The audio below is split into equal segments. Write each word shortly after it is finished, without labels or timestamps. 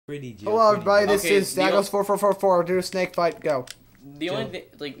Pretty Jill. Hello, everybody. This Okay, is Dagos4444. Do a snake fight. Go. The only thing,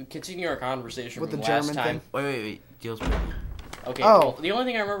 like, continue our conversation With from the last German time. thing? Wait. Jill's pretty. Okay. Oh. Well, the only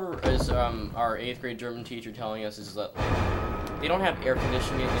thing I remember is our 8th grade German teacher telling us is that they don't have air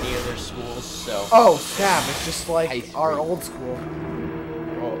conditioning in any of their schools. So. Oh, snap. It's just like Ice our cream. old school.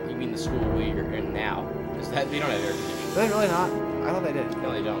 Oh, you mean the school we're in now? Is that they don't have air conditioning? Did they really not? I thought they did.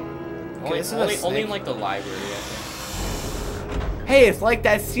 No, they don't. Okay, this is a Only snake. in like the library, I think. Hey, it's like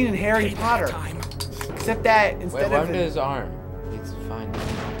that scene in Harry Potter. Except that Wait, instead what of happened to his arm? It's fine.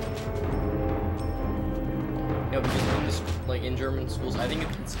 No, because in this, like in German schools, I think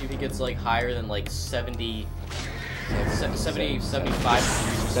if it gets like higher than like 70, 75 degrees or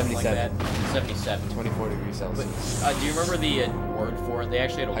something like that. 77. 77. 24 degrees But, Celsius. do you remember the word for it? They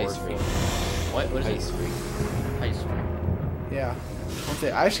actually had a word Ice for freak. it. What is Ice it? freak. Ice freak. Yeah. Let's see.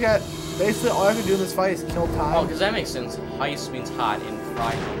 I just got... Basically, all I have to do in this fight is kill time. Oh, because that makes sense. Heist means hot and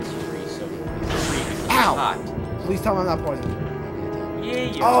fry means free, so free because it's Ow! hot. Please tell me I'm not poisoned.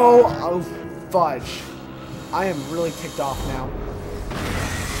 Yeah, you Oh, fudge. I am really ticked off now.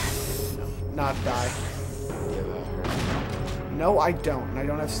 No, not die. No, I don't. And I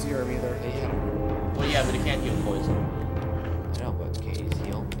don't have serum either. Well, yeah, but it can't heal poison. I know, but can you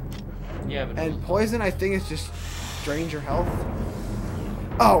heal? Yeah, but And poison, I think, is just drains your health.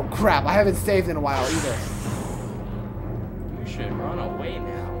 Oh, crap. I haven't saved in a while either. you should run away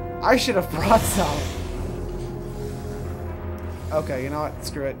now. I should have brought some. Okay, you know what?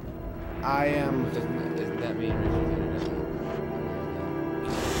 Screw it. I am... Doesn't that mean Richard's gonna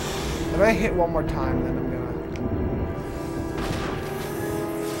If I hit one more time, then I'm gonna...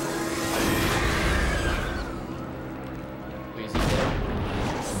 Wait, is he dead?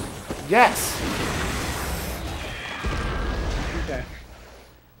 Yes! Okay.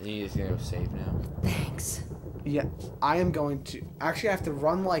 die? You just gonna save now. Thanks. Yeah, I am going to... Actually, I have to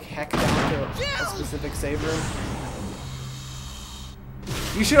run like heck down to a specific save room.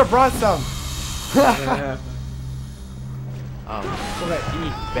 You should have brought some! Okay. Okay.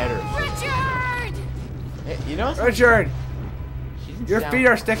 Eat better. Richard! Hey, you know what? Richard! She didn't Your sound- feet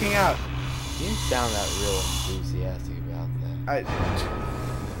are sticking out. She didn't sound that real enthusiastic about that.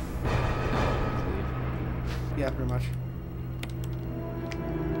 Yeah, pretty much.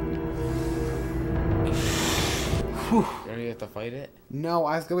 Whew. You don't even have to fight it? No,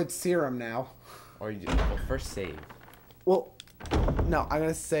 I have to go with serum now. Or you just, well, first save. Well, no, I'm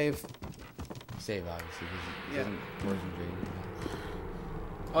gonna save. Save, obviously, because it Yeah. doesn't poison drain.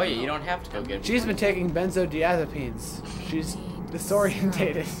 Oh yeah, you don't have to go get. She's been taking benzodiazepines. She's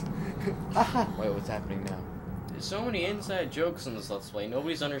disorientated. Wait, what's happening now? There's so many inside jokes in this Let's Play.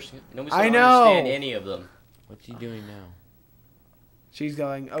 Nobody's gonna I know. understand any of them. What's he doing now? She's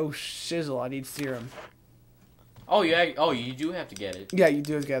going, oh shizzle, I need serum. Oh you do have to get it. Yeah, you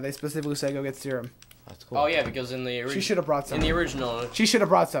do it again. They specifically say go get serum. That's cool. Oh yeah, because in the She should have brought some. in the original She should have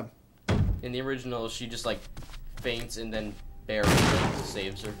brought some. she just like faints and then barely like,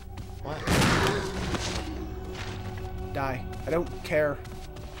 saves her. What? Die. I don't care.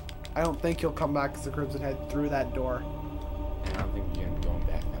 I don't think he'll come back as the Crimson Head through that door. I don't think you're going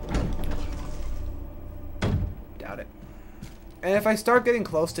back that way. Doubt it. And if I start getting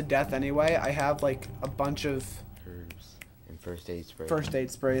close to death anyway, I have like a bunch of Herbs and first aid spray. first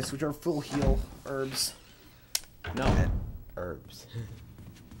aid sprays, which are full heal herbs. No. Herbs.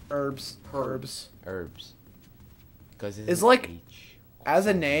 Herbs. Herbs. Herbs. Because It's like- As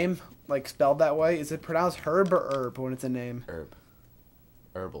a name, like spelled that way, is it pronounced herb or herb when it's a name? herb.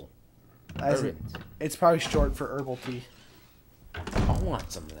 Herbal. As Herbans. it's probably short for herbal tea. I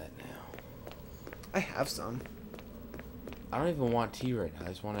want some of that now. I have some. I don't even want tea right now. I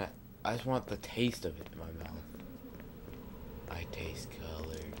just want the taste of it in my mouth. I taste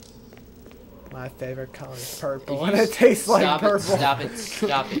colors. My favorite color is purple, If and you it tastes like Stop purple. it! Stop it!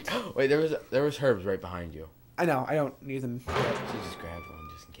 Stop it! Wait, there was herbs right behind you. I know. I don't need them. You just grabbed one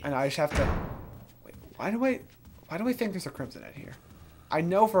just in case. I know. I just have to. Wait. Why do I think there's a Crimson Head here? I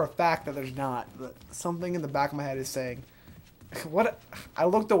know for a fact that there's not, but something in the back of my head is saying, "What?" I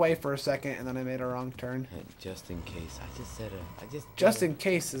looked away for a second, and then I made a wrong turn. Just in case. I just said Just in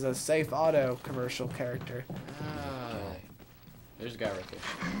case is a safe auto commercial character. There's a guy right there.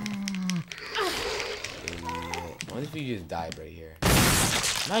 What if you just died right here?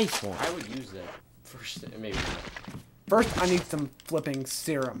 Nice one. I would use that first, maybe. First, I need some flipping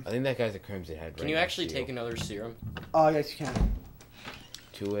serum. I think that guy's a Crimson Head. Can you actually take another serum? Oh, yes, you can.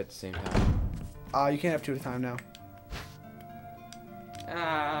 two at the same time? You can't have two at a time now.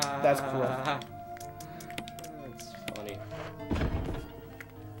 That's cool. That's funny.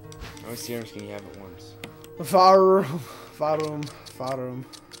 How many serums can you have at once? Farum.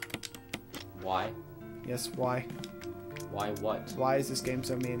 Why? Yes, why? Why what? Why is this game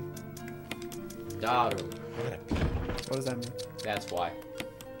so mean? Daru. I gotta pee. What does that mean? That's why.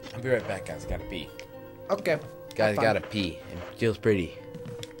 I'll be right back, guys. Gotta pee. Okay. Guys, Fine. gotta pee. It feels pretty.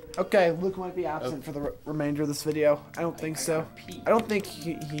 Okay, Luke might be absent for the remainder of this video. I don't think so. Pee. I don't think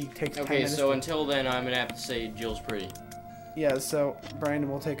he takes 10 Okay, minutes. so until then, I'm gonna have to say Jill's pretty. Yeah, so Brandon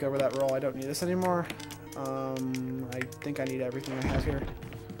will take over that role. I don't need this anymore. I think I need everything I have here.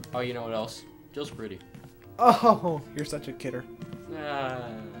 Oh, you know what else? Jill's pretty. Oh, you're such a kidder. Ah.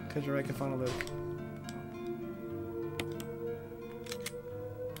 Because you're making fun of Luke.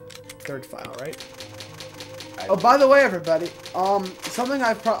 Third file, right? Oh, by the way, everybody, something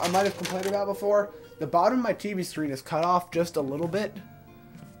I might have complained about before, the bottom of my TV screen is cut off just a little bit.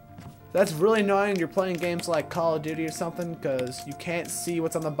 That's really annoying. You're playing games like Call of Duty or something because you can't see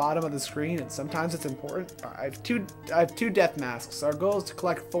what's on the bottom of the screen, and sometimes it's important. I have two death masks. Our goal is to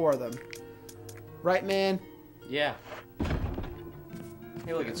collect 4 of them. Right, man? Yeah.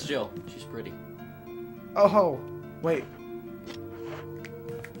 Hey, look, it's Jill. She's pretty. Oh, wait.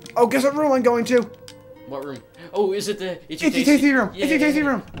 Oh, guess what room I'm going to? What room? Oh, is it the Itchy Tasty room. Yeah, Itchy yeah, Tasty yeah.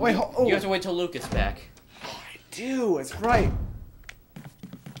 room. Wait, oh. You have to wait till Luke is back. I do. It's right.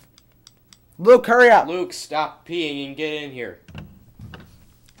 Luke, hurry up. Luke, stop peeing and get in here.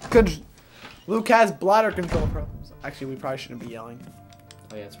 Good. Luke has bladder control problems. Actually, we probably shouldn't be yelling.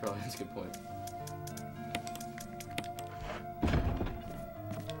 Oh yeah, that's a good point.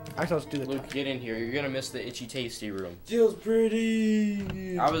 Actually, let's do the Luke, get in here. You're gonna miss the Itchy Tasty room. Jill's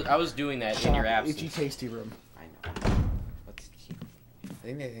pretty. I was doing that in your absence. Itchy Tasty room. I know. What's he?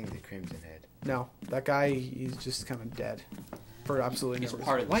 I think the Crimson Head. No, that guy, he's just kind of dead. For absolutely He's no reason.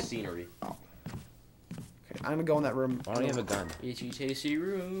 part of the What? scenery. Okay, I'm gonna go in that room. Why don't you have a gun? Itchy Tasty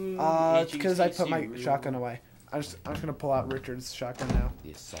room. It's Itchy because I put my tasty shotgun room. away. I'm just gonna pull out Richard's shotgun now.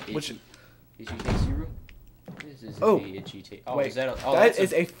 Yes, Which- Itchy Tasty room. This is Oh. the Itchy Tasty. Oh, Wait, is that a, that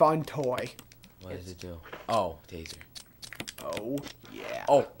is a fun toy. What does it do? Oh, taser. Oh, yeah.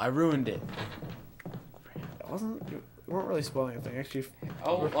 Oh, I ruined it. That wasn't. You weren't really spoiling anything, actually.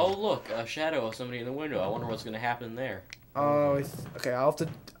 Oh, look, a shadow of somebody in the window. I wonder what's gonna happen there. Oh, okay.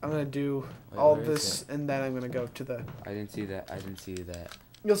 I'm gonna do Wait, all where is this, and then I'm gonna go to the. I didn't see that. I didn't see that.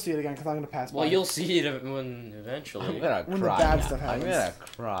 You'll see it again because I'm gonna pass Well, by. you'll see it when I'm eventually. gonna When the cry. bad now. stuff I'm happens. gonna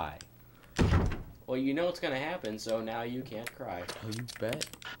cry. Well, you know what's gonna happen, so now you can't cry. Oh, you bet.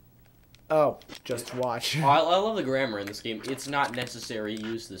 Oh, just watch. Oh, I love the grammar in this game. It's not necessary to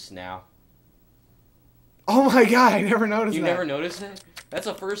use this now. Oh my god, I never noticed You that. never noticed that? That's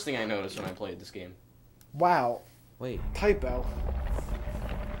the first thing I noticed when I played this game. Wow, Wait, typo.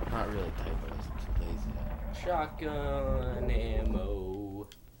 not really typo. It's too lazy. Shotgun ammo.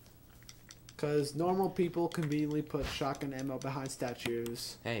 Because normal people conveniently put shotgun ammo behind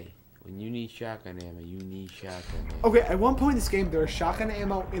statues. Hey, when you need shotgun ammo, you need shotgun ammo. Okay, at one point in this game, there was shotgun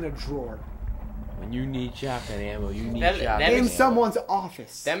ammo in a drawer. When you need shotgun ammo, you need That shotgun makes- In ammo. someone's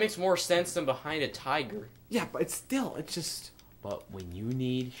office. That makes more sense than behind a tiger. Yeah, but it's just... But when you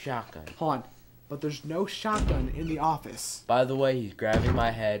need shotgun. Hold on. But there's no shotgun in the office. By the way, he's grabbing my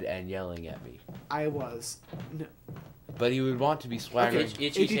head and yelling at me. I was... No. But he would want to be swaggering. Okay.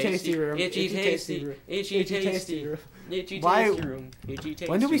 Itchy tasty room. Itchy tasty. room. Itchy tasty. room. Itchy Why- tasty room. Itchy tasty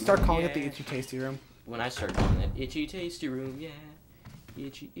When did we start room, calling it the yeah. Itchy Tasty room? When I started calling it Itchy tasty room, yeah.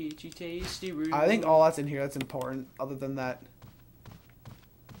 Itchy tasty room. I think all that's in here that's important. Other than that,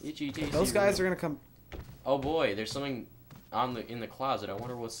 Itchy tasty those guys room. are gonna come... Oh boy, there's something in the closet. I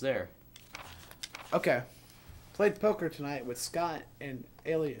wonder what's there. Okay. Played poker tonight with Scott and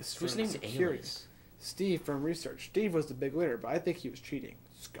Alias Whose from name's Security. Alias? Steve from Research. Steve was the big winner, but I think he was cheating.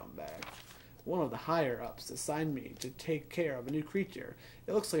 Scumbag. One of the higher-ups assigned me to take care of a new creature.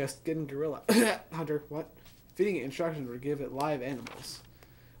 It looks like a skinned gorilla. Hunter, what? Feeding it instructions would give it live animals.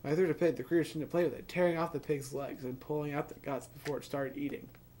 When I threw the pig, the creature seemed to play with it, tearing off the pig's legs and pulling out the guts before it started eating.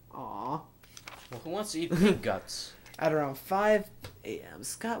 Aww. Well, who wants to eat pig guts? At around 5 a.m.,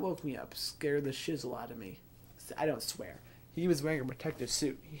 Scott woke me up, scared the shizzle out of me. I don't swear. He was wearing a protective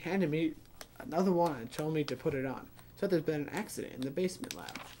suit. He handed me another one and told me to put it on. So there's been an accident in the basement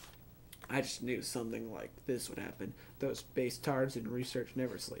lab. I just knew something like this would happen. Those base-tards in Research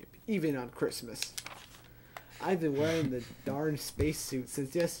never sleep, even on Christmas. I've been wearing the darn spacesuit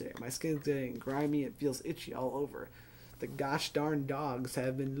since yesterday. My skin's getting grimy and feels itchy all over. The gosh darn dogs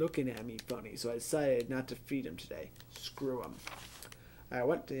have been looking at me funny, so I decided not to feed them today. Screw them. I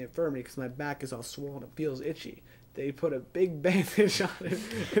went to the infirmary because my back is all swollen and feels itchy. They put a big bandage on it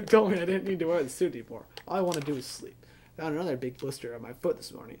and told me I didn't need to wear the suit anymore. All I want to do is sleep. Found another big blister on my foot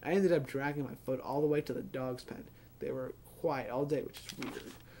this morning. I ended up dragging my foot all the way to the dog's pen. They were quiet all day, which is weird.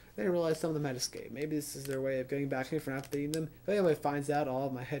 They realized some of them had escaped. Maybe this is their way of getting back at me for not feeding them. If anyone finds out, all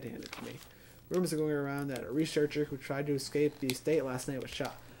of my head handed to me. Rumors are going around that a researcher who tried to escape the estate last night was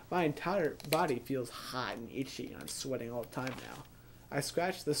shot. My entire body feels hot and itchy, and I'm sweating all the time now. I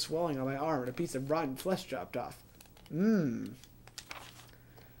scratched the swelling on my arm, and a piece of rotten flesh dropped off.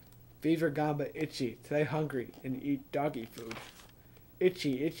 Fever gone but itchy. Today hungry and eat doggy food.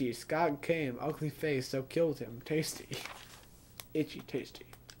 Itchy, itchy. Scott came, ugly face, so killed him. Tasty. Itchy, tasty.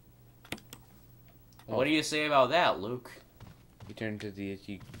 What do you say about that, Luke? He turned into the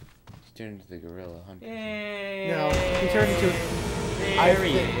itchy. He turned into the gorilla hunter. Yay. No, he turned into. There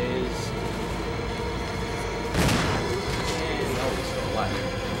he is. And no, he's still alive.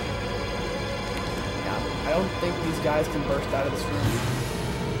 Yeah, I don't think these guys can burst out of this room.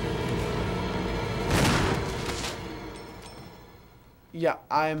 Yeah,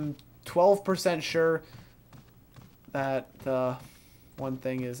 I'm 12% sure that the one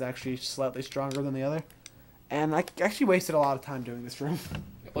thing is actually slightly stronger than the other. And I actually wasted a lot of time doing this room.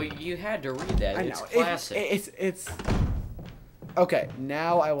 Well, you had to read that. I know. It's classic. It's... Okay,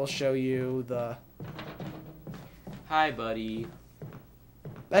 now I will show you the... Hi, buddy.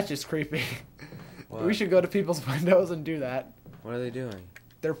 That's just creepy. What? We should go to people's windows and do that. What are they doing?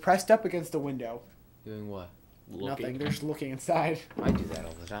 They're pressed up against a window. Doing what? Nothing. They're just looking inside. I do that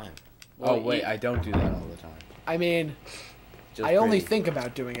all the time. Well, Oh wait, I don't do that all the time. I mean, Just I only pretty. think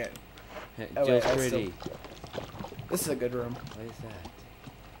about doing it. Just Oh, wait, I pretty. This is a good room. What is that?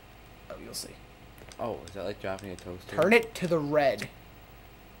 Oh, you'll see. Oh, is that like dropping a toaster? Turn it to the red,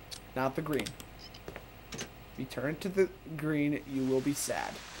 not the green. If you turn it to the green, you will be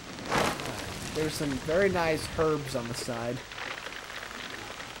sad. There's some very nice herbs on the side.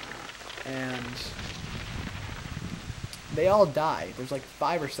 And they all die. There's like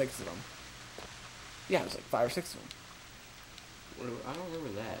 5 or 6 of them. Yeah, there's like 5 or 6 of them. I don't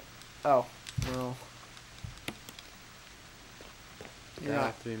remember that. Oh, well. You're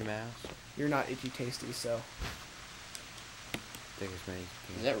not 3 mouse. You're not itchy tasty, so Take as many as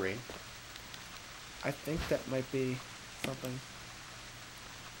you Is can. that rain? I think that might be something.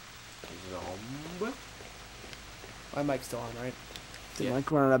 Zomb. My mic's still on, right? Did Yeah. the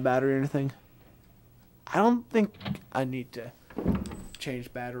mic run out of battery or anything? I don't think I need to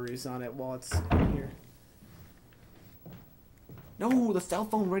change batteries on it while it's in here. No, the cell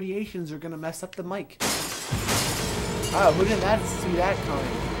phone radiations are gonna mess up the mic. Oh, who did that see that coming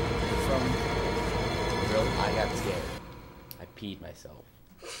from? Really? I got scared. I peed myself.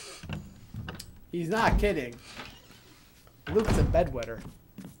 He's not kidding. Luke's a bedwetter.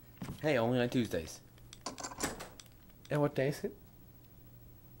 Hey, only on Tuesdays. And what day is it?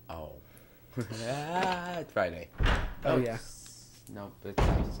 Oh. It's Friday. Oh, yeah. No, it's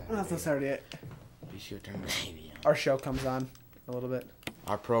Saturday. Oh, that's not Saturday yet. Be sure to turn the TV on. Our show comes on a little bit.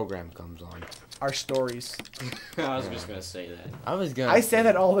 Our program comes on. Our stories. I was just gonna say that. I was gonna. I say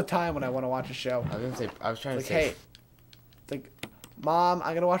that all the time when I want to watch a show. I was gonna say. I was trying Like, to say. hey, like, Mom,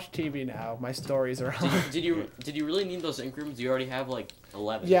 I'm gonna watch TV now. My stories are on. Did you really need those ink ribbons? You already have like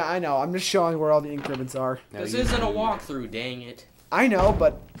 11. Yeah, I know. I'm just showing where all the ink ribbons are. No, This you- isn't a walkthrough, dang it. I know,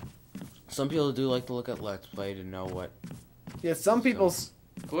 but Some people do like to look at Let's Play to know what. yeah, some people's.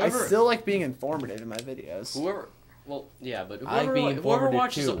 Whoever, I still like being informative in my videos. well, yeah, but I whoever, be whoever informative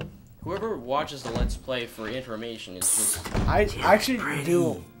watches too. whoever watches the Let's Play for information is just I actually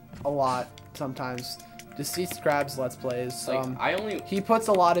do a lot sometimes. Just see Scrab's Let's Plays. like I only He puts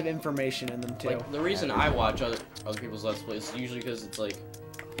a lot of information in them too. like the reason I watch other people's Let's Plays is usually because it's like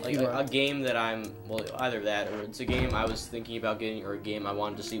a game that I'm either that or it's a game I was thinking about getting or a game I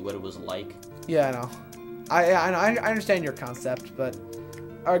wanted to see what it was like. Yeah, I know. I understand your concept, but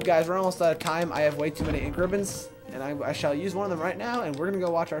alright, guys, we're almost out of time. I have way too many ink ribbons, and I shall use one of them right now, and we're gonna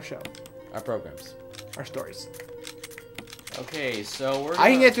go watch our show, Our programs. our stories. Okay, so we're I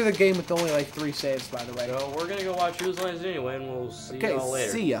can gonna- get through the game with only like 3 saves, by the way. So we're gonna go watch Whose Lines Anyway, and we'll see Okay, y'all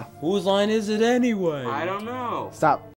later. see ya. Whose line is it anyway? I don't know. Stop.